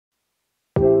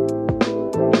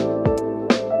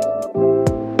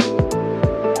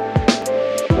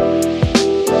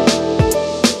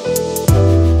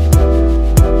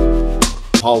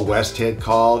Paul Westhead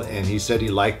called, and he said he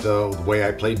liked the way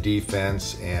I played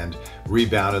defense and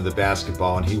rebounded the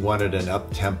basketball, and he wanted an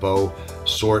up-tempo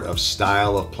sort of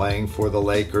style of playing for the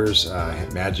Lakers.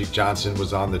 Magic Johnson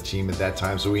was on the team at that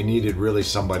time, so we needed really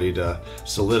somebody to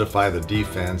solidify the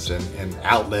defense and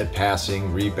outlet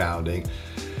passing, rebounding.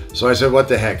 So I said, what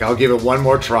the heck, I'll give it one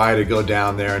more try to go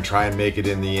down there and try and make it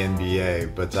in the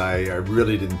NBA. But I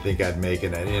really didn't think I'd make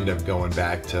it. I ended up going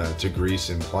back to Greece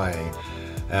and playing.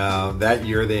 That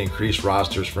year they increased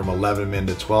rosters from 11 men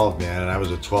to 12 men, and I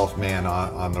was a 12th man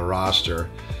on the roster.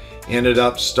 Ended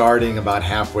up starting about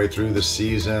halfway through the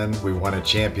season. We won a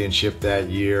championship that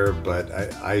year, but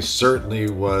I certainly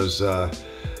was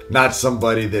not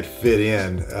somebody that fit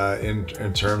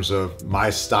in terms of my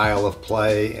style of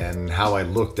play and how I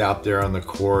looked out there on the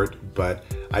court, but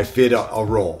I fit a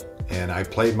role, and I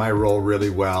played my role really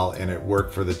well, and it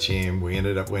worked for the team. We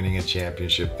ended up winning a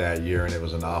championship that year, and it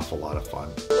was an awful lot of fun.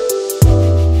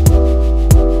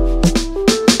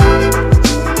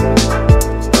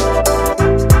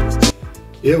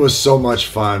 It was so much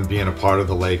fun being a part of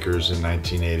the Lakers in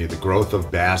 1980. The growth of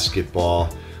basketball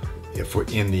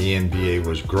in the NBA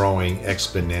was growing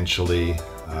exponentially.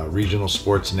 Regional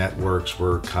sports networks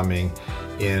were coming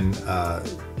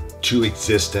to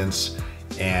existence,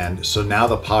 and so now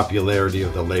the popularity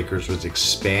of the Lakers was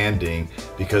expanding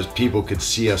because people could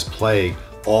see us play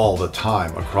all the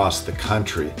time across the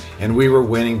country, and we were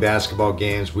winning basketball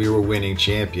games, we were winning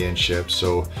championships,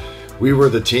 so we were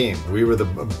the team. We were the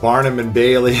Barnum and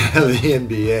Bailey of the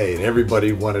NBA, and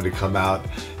everybody wanted to come out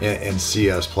and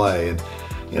see us play. And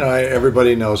you know,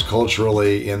 everybody knows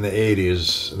culturally in the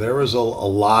 80s, there was a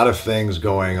lot of things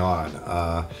going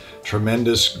on.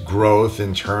 Tremendous growth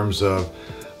in terms of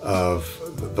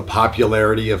the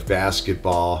popularity of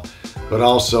basketball, but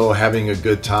also having a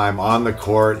good time on the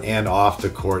court and off the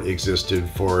court existed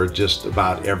for just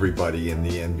about everybody in the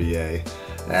NBA.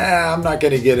 I'm not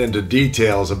going to get into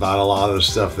details about a lot of the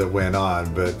stuff that went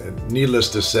on, but needless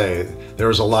to say, there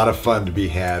was a lot of fun to be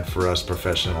had for us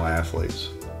professional athletes.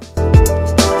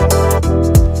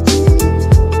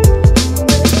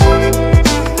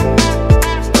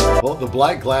 Well, the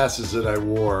black glasses that I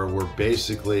wore were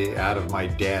basically out of my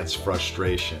dad's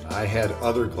frustration. I had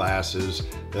other glasses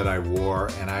that I wore,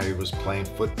 and I was playing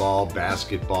football,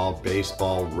 basketball,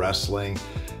 baseball, wrestling.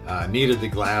 Needed the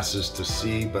glasses to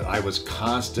see, but I was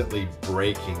constantly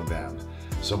breaking them.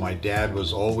 So my dad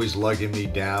was always lugging me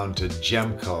down to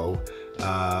GLCO,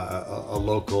 a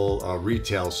local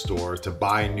retail store, to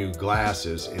buy new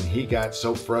glasses. And he got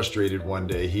so frustrated one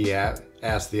day, he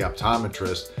asked the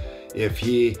optometrist if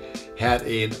he had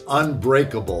an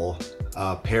unbreakable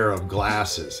pair of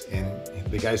glasses. And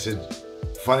the guy said,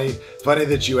 funny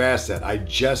that you asked that. I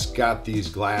just got these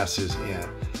glasses in.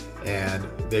 And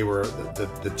they were,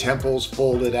 the temples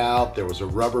folded out, there was a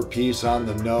rubber piece on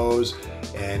the nose,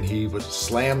 and he would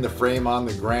slam the frame on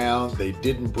the ground. They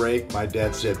didn't break. My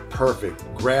dad said, perfect.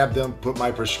 Grabbed them, put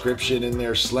my prescription in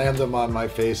there, slammed them on my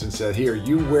face and said, here,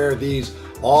 you wear these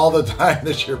all the time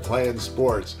that you're playing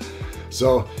sports.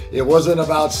 So it wasn't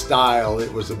about style,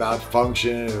 it was about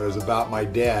function, it was about my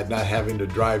dad not having to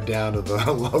drive down to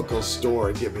the local store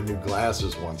and get me new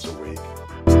glasses once a week.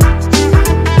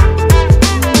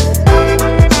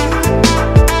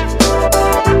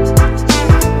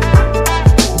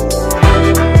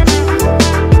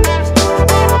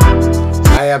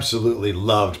 I absolutely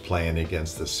loved playing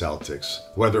against the Celtics.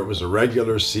 Whether it was a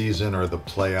regular season or the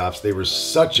playoffs, they were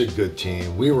such a good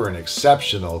team. We were an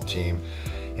exceptional team.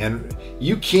 And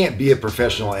you can't be a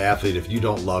professional athlete if you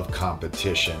don't love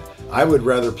competition. I would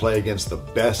rather play against the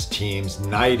best teams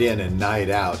night in and night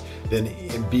out than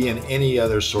be in any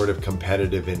other sort of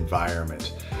competitive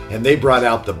environment. And they brought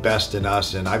out the best in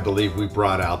us, and I believe we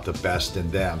brought out the best in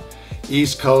them.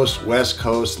 East Coast, West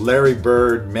Coast, Larry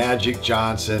Bird, Magic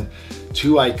Johnson,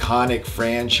 two iconic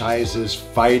franchises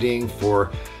fighting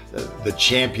for the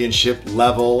championship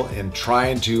level and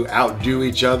trying to outdo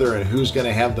each other and who's going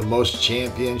to have the most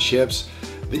championships.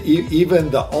 Even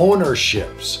the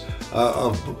ownerships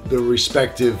of the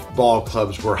respective ball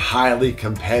clubs were highly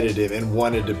competitive and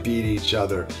wanted to beat each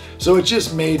other. So it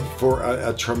just made for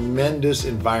a tremendous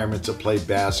environment to play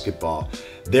basketball.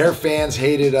 Their fans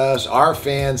hated us, our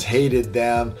fans hated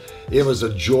them. It was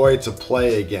a joy to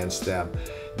play against them.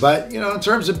 But, you know, in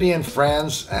terms of being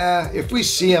friends, if we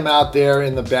see them out there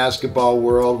in the basketball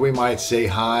world, we might say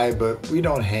hi, but we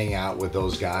don't hang out with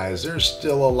those guys. There's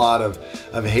still a lot of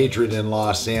hatred in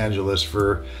Los Angeles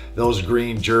for those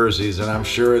green jerseys, and I'm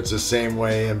sure it's the same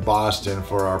way in Boston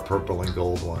for our purple and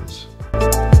gold ones.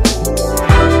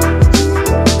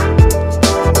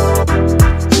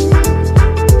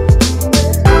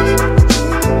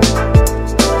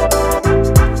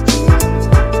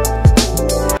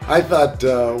 I thought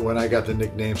when I got the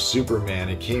nickname Superman,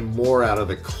 it came more out of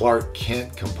the Clark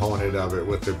Kent component of it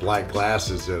with the black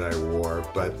glasses that I wore,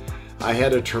 but I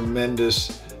had a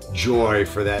tremendous joy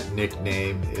for that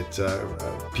nickname.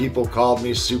 People called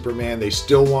me Superman. They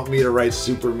still want me to write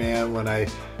Superman when I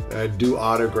do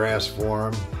autographs for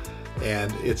them.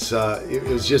 And it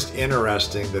was just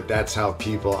interesting that that's how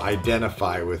people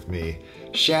identify with me.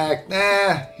 Shaq,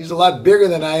 nah, he's a lot bigger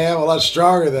than I am, a lot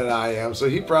stronger than I am, so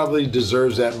he probably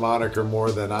deserves that moniker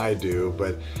more than I do.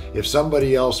 But if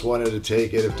somebody else wanted to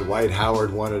take it, if Dwight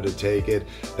Howard wanted to take it,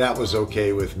 that was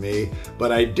okay with me.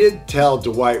 But I did tell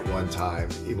Dwight one time,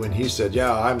 when he said,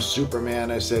 yeah, I'm Superman,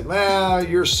 I said, well,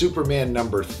 you're Superman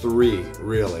number 3,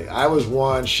 really. I was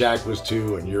 1, Shaq was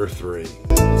 2, and you're 3.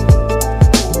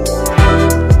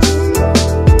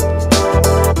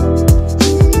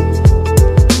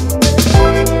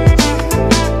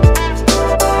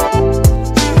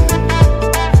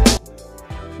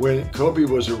 When Kobe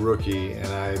was a rookie and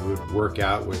I would work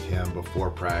out with him before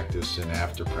practice and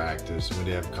after practice, and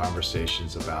we'd have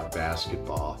conversations about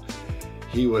basketball,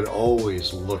 he would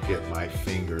always look at my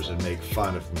fingers and make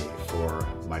fun of me for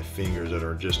my fingers that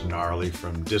are just gnarly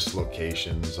from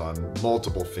dislocations on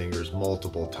multiple fingers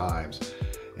multiple times.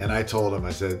 And I told him,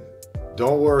 I said,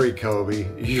 don't worry, Kobe,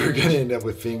 you're going to end up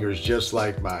with fingers just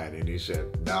like mine. And he said,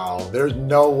 no, there's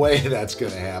no way that's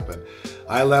going to happen.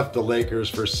 I left the Lakers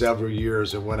for several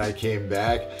years, and when I came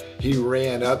back, he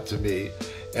ran up to me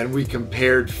and we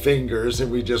compared fingers and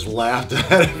we just laughed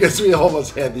at it because we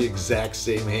almost had the exact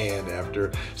same hand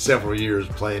after several years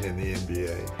playing in the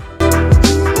NBA.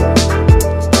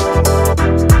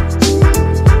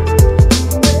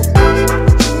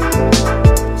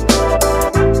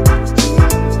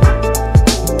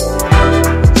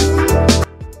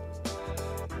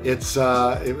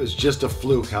 It was just a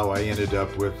fluke how I ended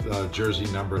up with jersey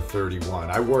number 31.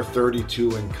 I wore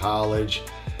 32 in college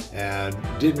and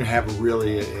didn't have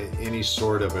really any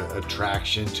sort of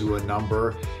attraction to a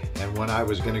number. And when I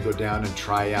was going to go down and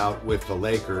try out with the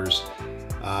Lakers,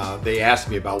 they asked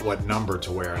me about what number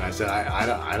to wear, and I said,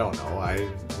 I don't know.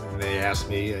 And they asked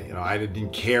me, I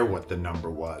didn't care what the number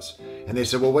was. And they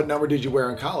said, well, what number did you wear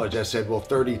in college? I said, well,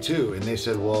 32. And they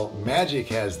said, well, Magic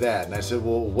has that. And I said,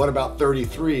 well, what about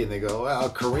 33? And they go, well,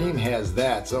 Kareem has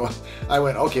that. So I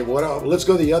went, okay, well, let's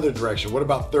go the other direction. What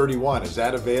about 31? Is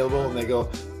that available? And they go,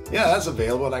 yeah, that's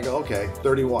available. And I go, okay,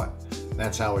 31. And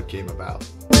that's how it came about.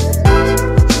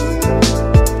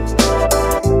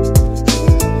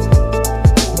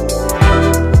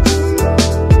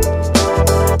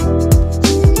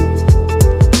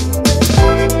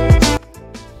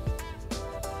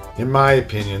 In my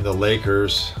opinion, the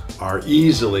Lakers are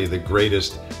easily the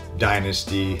greatest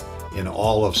dynasty in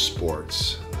all of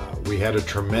sports. We had a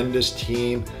tremendous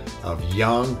team of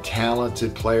young,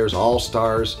 talented players,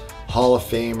 all-stars, Hall of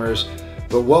Famers.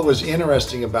 But what was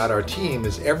interesting about our team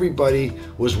is everybody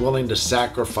was willing to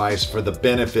sacrifice for the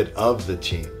benefit of the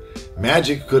team.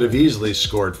 Magic could have easily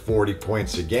scored 40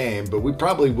 points a game, but we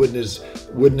probably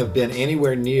wouldn't have been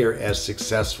anywhere near as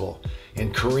successful.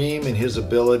 And Kareem and his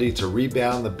ability to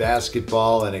rebound the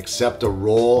basketball and accept a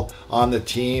role on the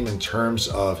team in terms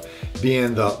of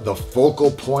being the focal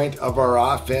point of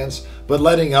our offense, but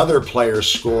letting other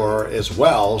players score as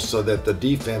well, so that the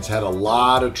defense had a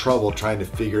lot of trouble trying to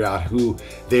figure out who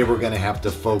they were going to have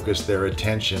to focus their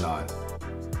attention on.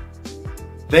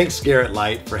 Thanks, Garrett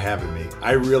Light, for having me.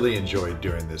 I really enjoyed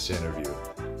doing this interview.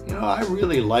 I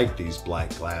really like these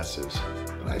black glasses,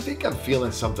 but I think I'm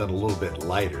feeling something a little bit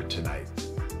lighter tonight.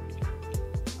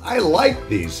 I like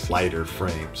these lighter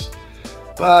frames,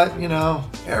 but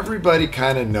everybody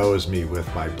kind of knows me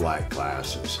with my black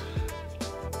glasses.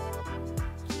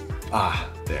 Ah,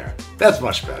 there. That's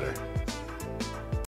much better.